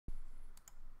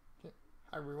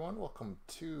Hi everyone, welcome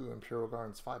to Imperial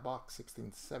Gardens 5-box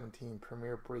 16-17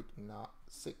 Premier Break not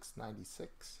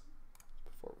 696.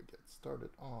 Before we get started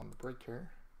on the break here,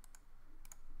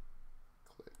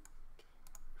 click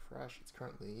refresh. It's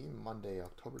currently Monday,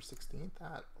 October 16th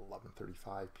at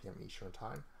 11:35 p.m. Eastern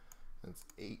Time. And it's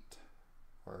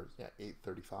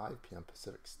 8:35 p.m.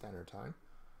 Pacific Standard Time.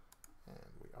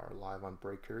 And we are live on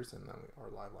Breakers, and then we are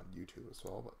live on YouTube as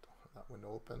well, but that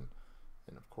window open.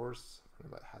 And of course, if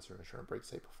anybody has your insurance break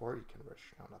site before, you can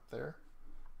rush down up there.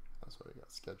 That's what we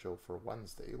got scheduled for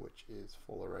Wednesday, which is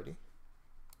full already.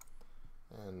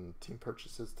 And team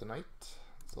purchases tonight.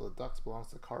 So the Ducks belongs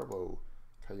to Carvo,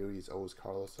 Coyotes owes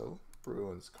Carlos O,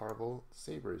 Bruins Carvo,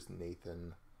 Sabres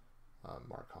Nathan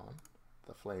Marcon,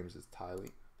 the Flames is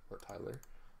Tyler,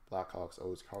 Blackhawks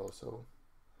owes Carlos O,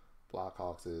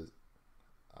 Blackhawks is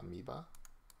Amoeba,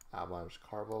 Avalanche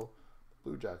Carvo,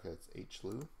 Blue Jackets H.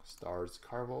 Lou, Stars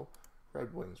Carvo,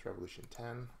 Red Wings Revolution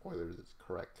 10, Oilers is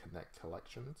Correct Connect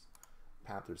Collections,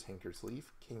 Panthers Hankers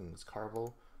Leaf, Kings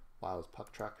Carvo, Wilds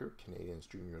Puck Tracker, Canadians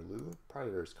Junior Lou,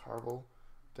 Predators Carvo,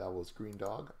 Devils Green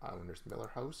Dog, Islanders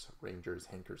Miller House, Rangers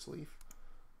Hankers Leaf,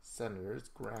 Senators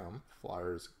Graham,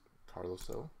 Flyers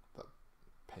Carloso, the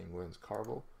Penguins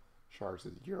Carvo, Sharks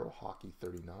is Euro Hockey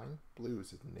 39,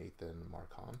 Blues is Nathan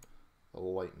Marcon, the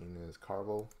Lightning is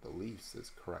Carvo, the Leafs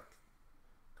is Correct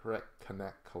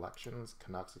Connect Collections,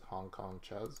 Canucks is Hong Kong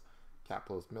Ches,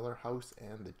 Capitals Miller House,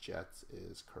 and the Jets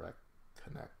is Correct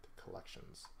Connect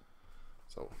Collections.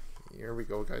 So here we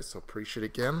go, guys. So appreciate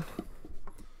it again.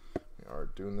 We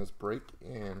are doing this break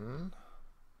in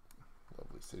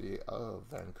lovely city of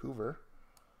Vancouver.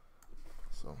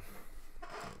 So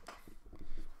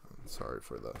I'm sorry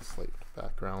for the slight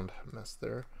background mess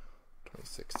there.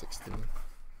 2616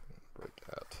 break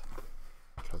at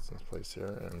Cousin's place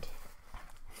here, and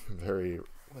very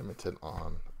limited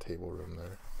on table room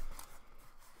there.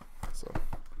 So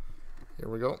here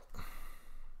we go.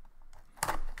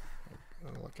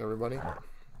 Good luck, everybody.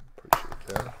 Appreciate it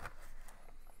again.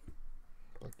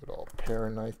 Look at all pair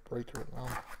and knife break right now,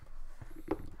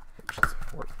 which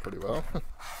works pretty well.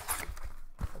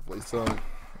 Hopefully some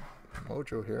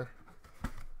mojo here.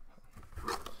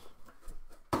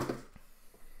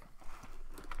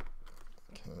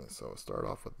 Okay, so we'll start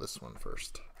off with this one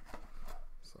first.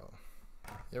 So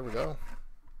here we go.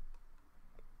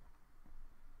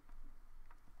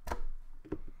 I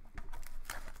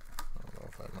don't know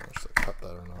if I managed to cut that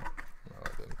or not. No, I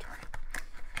didn't.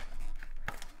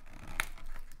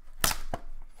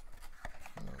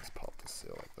 Let's pop the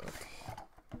seal like that.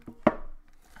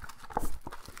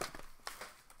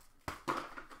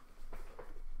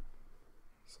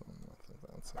 So nothing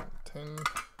that's on 10.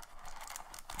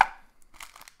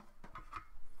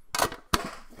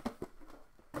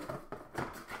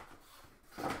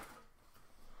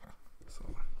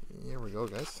 Here we go,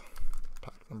 guys.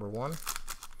 Pack number 1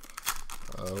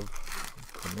 of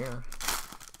Premier.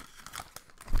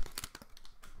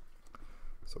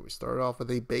 So we start off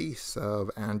with a base of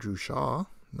Andrew Shaw,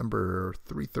 number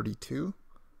 332.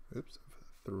 Oops,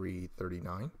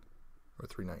 339 or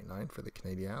 399 for the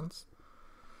Canadians.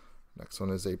 Next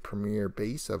one is a Premier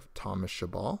base of Thomas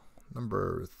Chabot,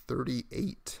 number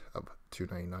 38 of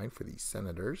 299 for the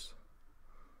Senators.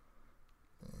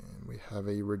 And we have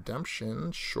a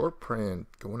redemption short print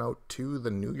going out to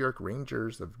the New York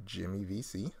Rangers of Jimmy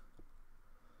Vesey.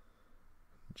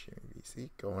 Jimmy Vesey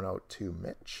going out to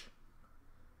Mitch.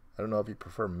 I don't know if you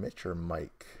prefer Mitch or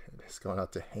Mike. It's going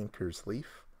out to Hankers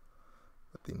Leaf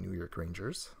with the New York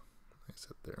Rangers. I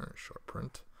said there, short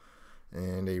print.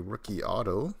 And a rookie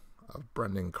auto of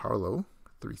Brendan Carlo,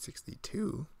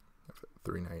 362 of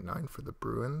 399 for the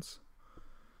Bruins.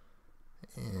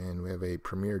 And we have a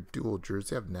Premier dual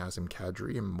jersey of Nazem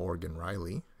Kadri and Morgan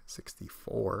Riley,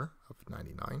 64 of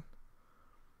 99. Going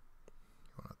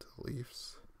out to the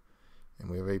Leafs. And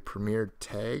we have a Premier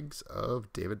tags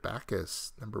of David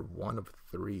Backes, number 1 of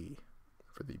 3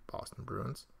 for the Boston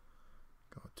Bruins.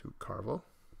 Going to Carvo.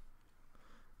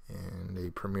 And a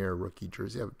Premier rookie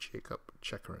jersey of Jacob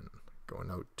Chekrin,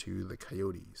 going out to the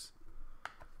Coyotes.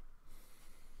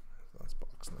 That's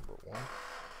box number 1.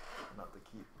 Not to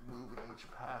keep moving each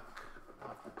pack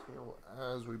off the table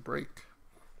as we break.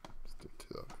 Stick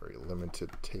to a very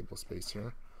limited table space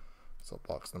here. So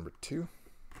box number 2.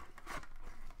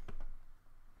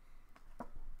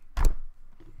 I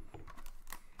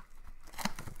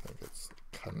think it's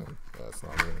cutting. Yeah, it's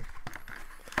not even.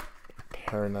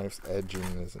 Pair knife's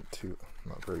edging isn't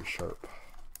not very sharp.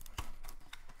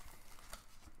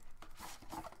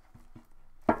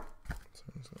 So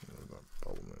I'm just gonna move that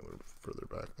bubble a little further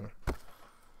back there.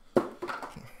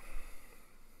 Okay.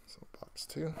 So box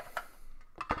 2.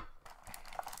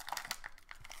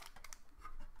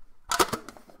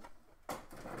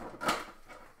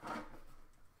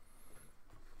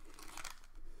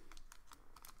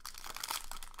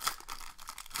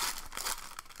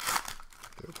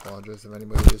 Apologize if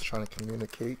anybody is trying to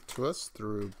communicate to us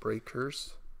through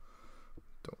breakers.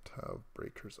 Don't have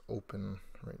breakers open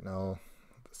right now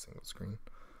with a single screen.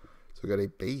 So we got a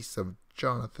base of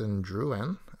Jonathan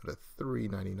Drouin at a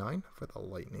 $3.99 for the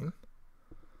Lightning.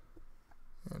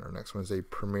 And our next one is a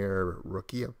premier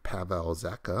rookie of Pavel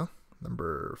Zacha,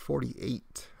 number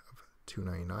 48 of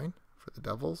 $2.99 for the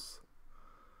Devils.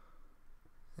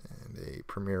 And a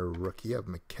premier rookie of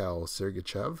Mikhail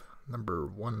Sergachev, number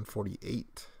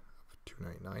 148 of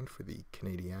 $2.99 for the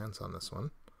Canadiens on this one.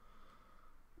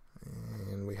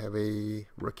 And we have a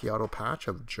rookie auto patch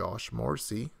of Josh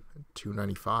Morrissey,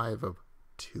 $2.95 of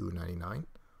 $2.99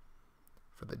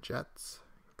 for the Jets,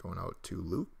 going out to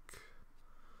Luke.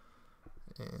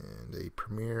 And a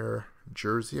premier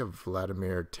jersey of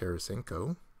Vladimir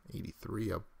Tarasenko, 83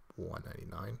 of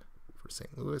 $1.99 for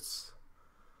St. Louis.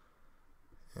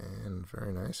 And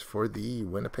very nice. For the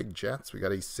Winnipeg Jets, we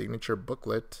got a signature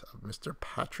booklet of Mr.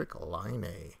 Patrick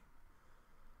Laine.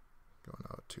 Going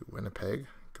out to Winnipeg.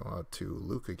 Going out to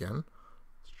Luke again.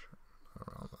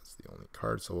 That's the only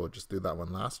card, so we'll just do that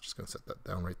one last. Just going to set that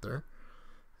down right there.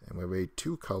 And we have a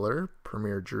 2-color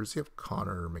premier jersey of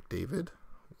Connor McDavid,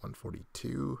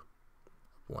 142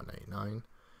 of $1.99.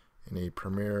 And a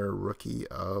premier rookie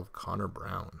of Connor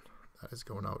Brown. That is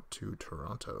going out to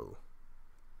Toronto.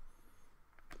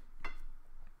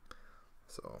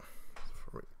 So,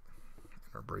 in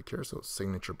our break here, so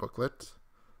signature booklet,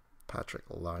 Patrick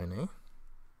Laine.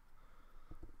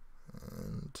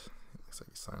 And it looks like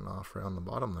he signed off right on the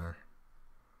bottom there.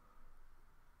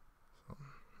 So,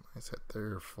 nice hit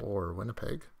there for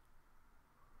Winnipeg.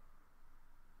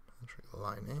 Patrick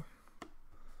Laine.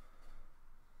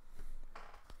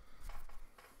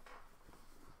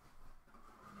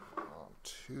 On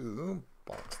to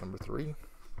box number 3.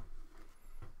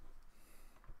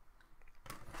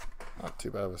 Not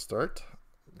too bad of a start.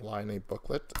 Laine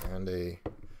booklet and a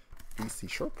BC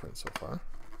short print so far.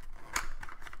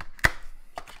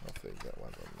 Hopefully you get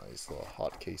one of the nice little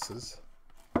hot cases.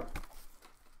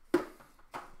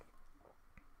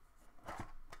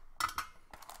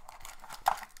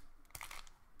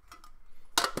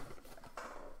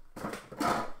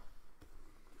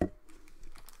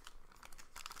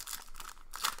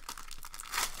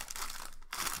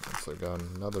 So I got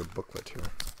another booklet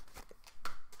here.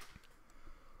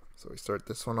 So we start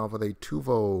this one off with a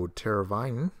Teuvo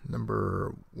Teravainen,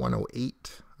 number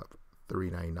 108 of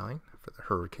 $3.99 for the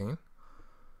Hurricane.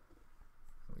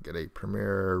 We get a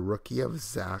premier rookie of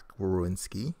Zach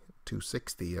Werenski,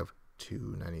 260 of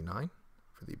 $2.99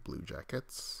 for the Blue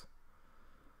Jackets.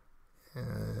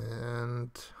 And,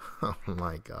 oh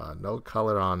my god, no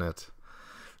color on it.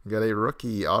 We got a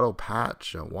rookie auto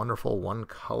patch, a wonderful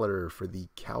 1-color for the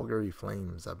Calgary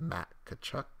Flames of Matt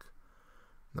Tkachuk.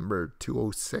 Number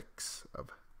 206 of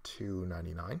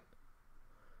 $2.99.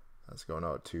 That's going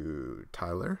out to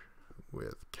Tyler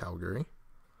with Calgary.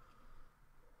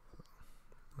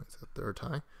 That's a third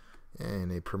tie.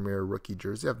 And a premier rookie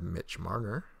jersey of Mitch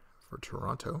Marner for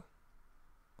Toronto.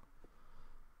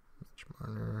 Mitch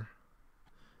Marner.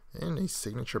 And a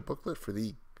signature booklet for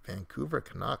the Vancouver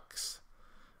Canucks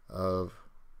of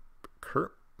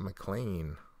Kurt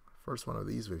McLean. First one of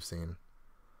these we've seen.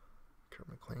 Kurt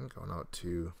McLean going out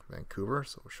to Vancouver,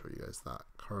 so we'll show you guys that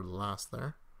card last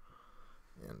there.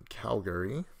 And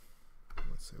Calgary,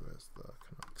 let's see where's the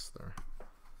Canucks there.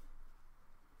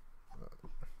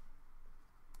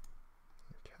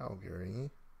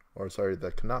 Calgary, or sorry,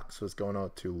 the Canucks was going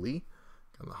out to Lee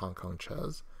and the Hong Kong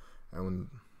Chaz. And when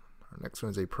our next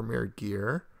one is a Premier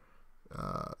Gear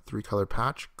 3-color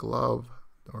patch, glove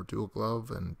or dual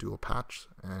glove and dual patch,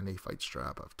 and a fight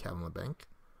strap of Kevin LeBanc.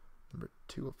 Number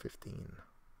 2 of 15,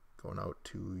 going out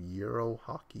to Euro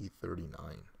Hockey 39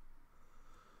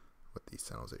 with the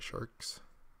San Jose Sharks.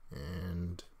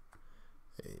 And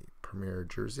a premier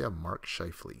jersey of Mark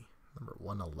Scheifele, number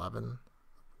 111,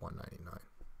 $1.99.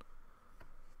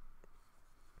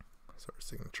 So our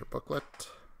signature booklet,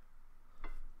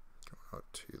 going out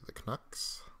to the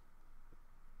Canucks.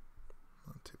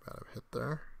 Not too bad of a hit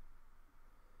there.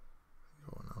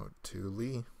 Going out to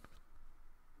Lee.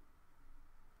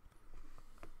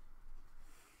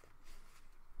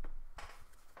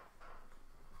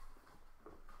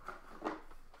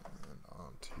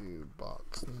 To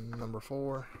box number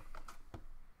 4.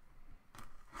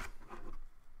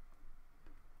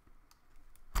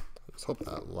 Let's hope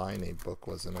that Laine book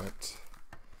wasn't it.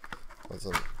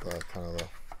 Wasn't the kind of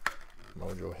the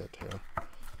mojo hit here.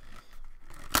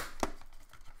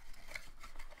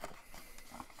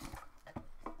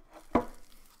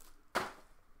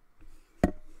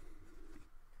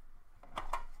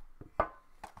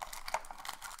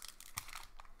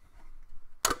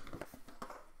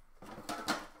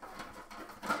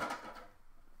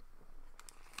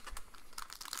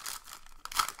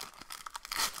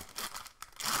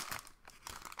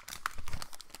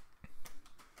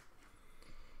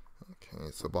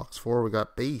 So box 4, we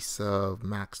got base of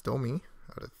Max Domi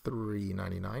out of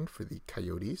 $3.99 for the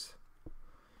Coyotes.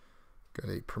 Got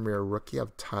a premier rookie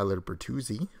of Tyler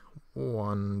Bertuzzi,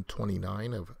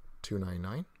 $129 of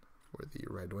 $2.99 for the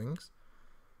Red Wings.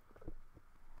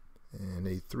 And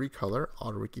a 3-color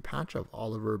auto rookie patch of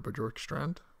Oliver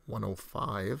Bjorkstrand,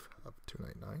 $105 of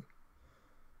 $2.99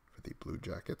 for the Blue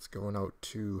Jackets. Going out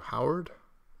to Howard,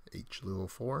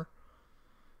 H04.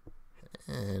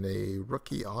 And a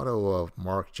rookie auto of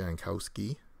Mark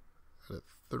Jankowski at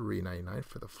 $3.99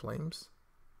 for the Flames.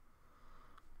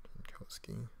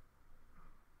 Jankowski.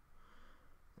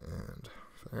 And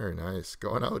very nice.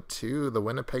 Going out to the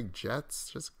Winnipeg Jets,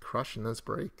 just crushing this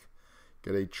break.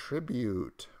 Get a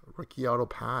tribute rookie auto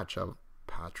patch of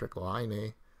Patrick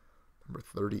Laine, number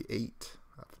 38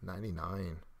 of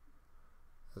 99.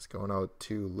 That's going out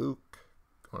to Luke.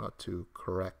 Going out to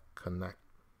Correct Connect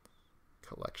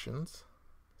Collections.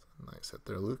 Nice hit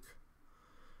there, Luke.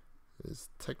 It is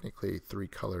technically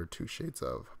 3-color, 2 shades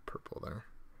of purple there.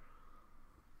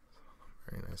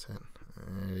 Very nice hit.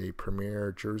 And a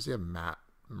premier jersey of Matt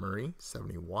Murray,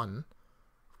 71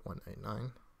 of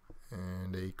 $199.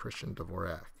 And a Christian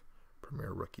Dvorak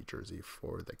premier rookie jersey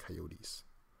for the Coyotes.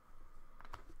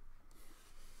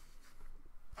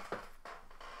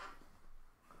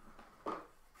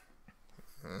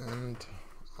 And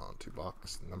on to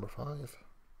box number 5.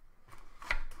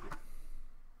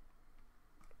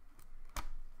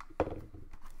 I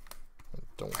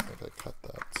don't think I cut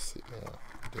that. See, yeah,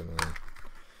 didn't even,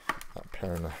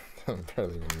 not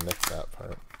barely even nick that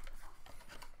part.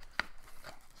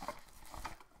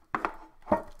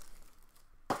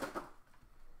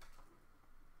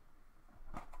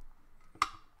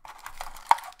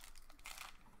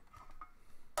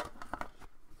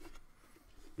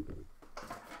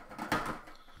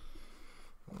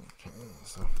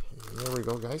 So here we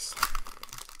go, guys.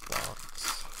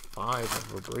 Box 5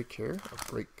 of a break here, of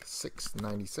break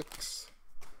 696.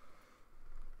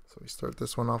 So we start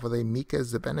this one off with a Mika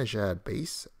Zibanejad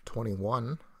base,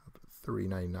 21 of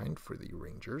 $3.99 for the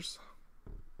Rangers.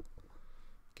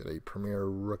 Get a premier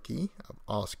rookie of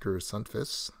Oscar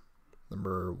Sundqvist,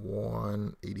 number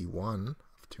 181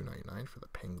 of $2.99 for the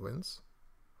Penguins.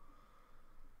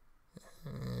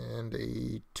 And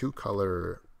a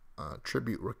 2-color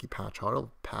tribute rookie patch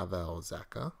auto Pavel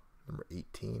Zacha, number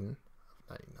 18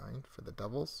 of 99 for the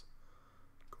Devils.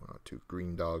 Going out to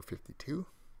Green Dog 52.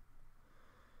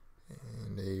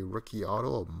 And a rookie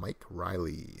auto of Mike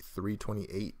Riley,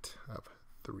 328 of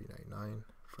 $3.99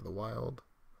 for the Wild.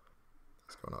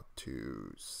 That's going out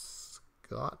to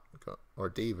Scott or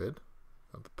David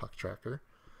of the Puck Tracker.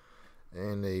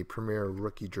 And a premier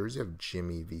rookie jersey of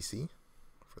Jimmy Vesey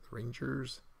for the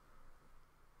Rangers.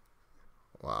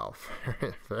 Wow,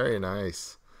 very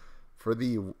nice. For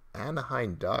the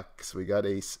Anaheim Ducks, we got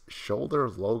a shoulder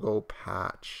logo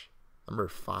patch, number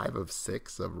 5 of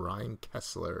 6 of Ryan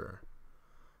Kessler,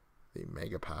 the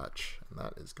mega patch, and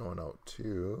that is going out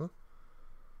to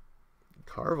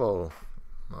Carvo,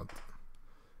 going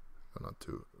out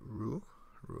to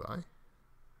Ruai.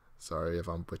 Sorry if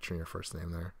I'm butchering your first name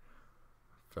there.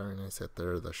 Very nice hit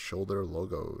there. The shoulder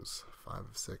logos, 5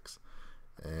 of 6,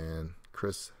 and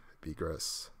Chris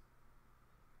Bigras,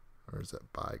 or is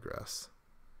it Bygrass?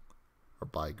 Or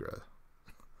Bygra,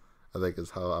 I think is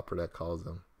how Upper Deck calls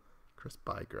him. Chris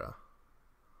Bygra.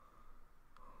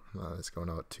 It's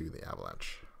going out to the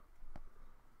Avalanche.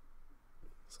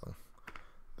 So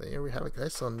there we have it,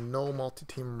 guys. So no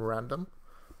multi-team random.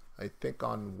 I think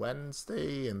on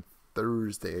Wednesday and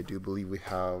Thursday, I do believe we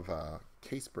have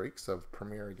case breaks of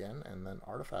Premier again, and then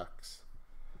artifacts.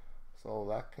 So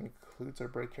that concludes our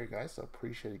break here, guys. So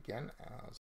appreciate it again.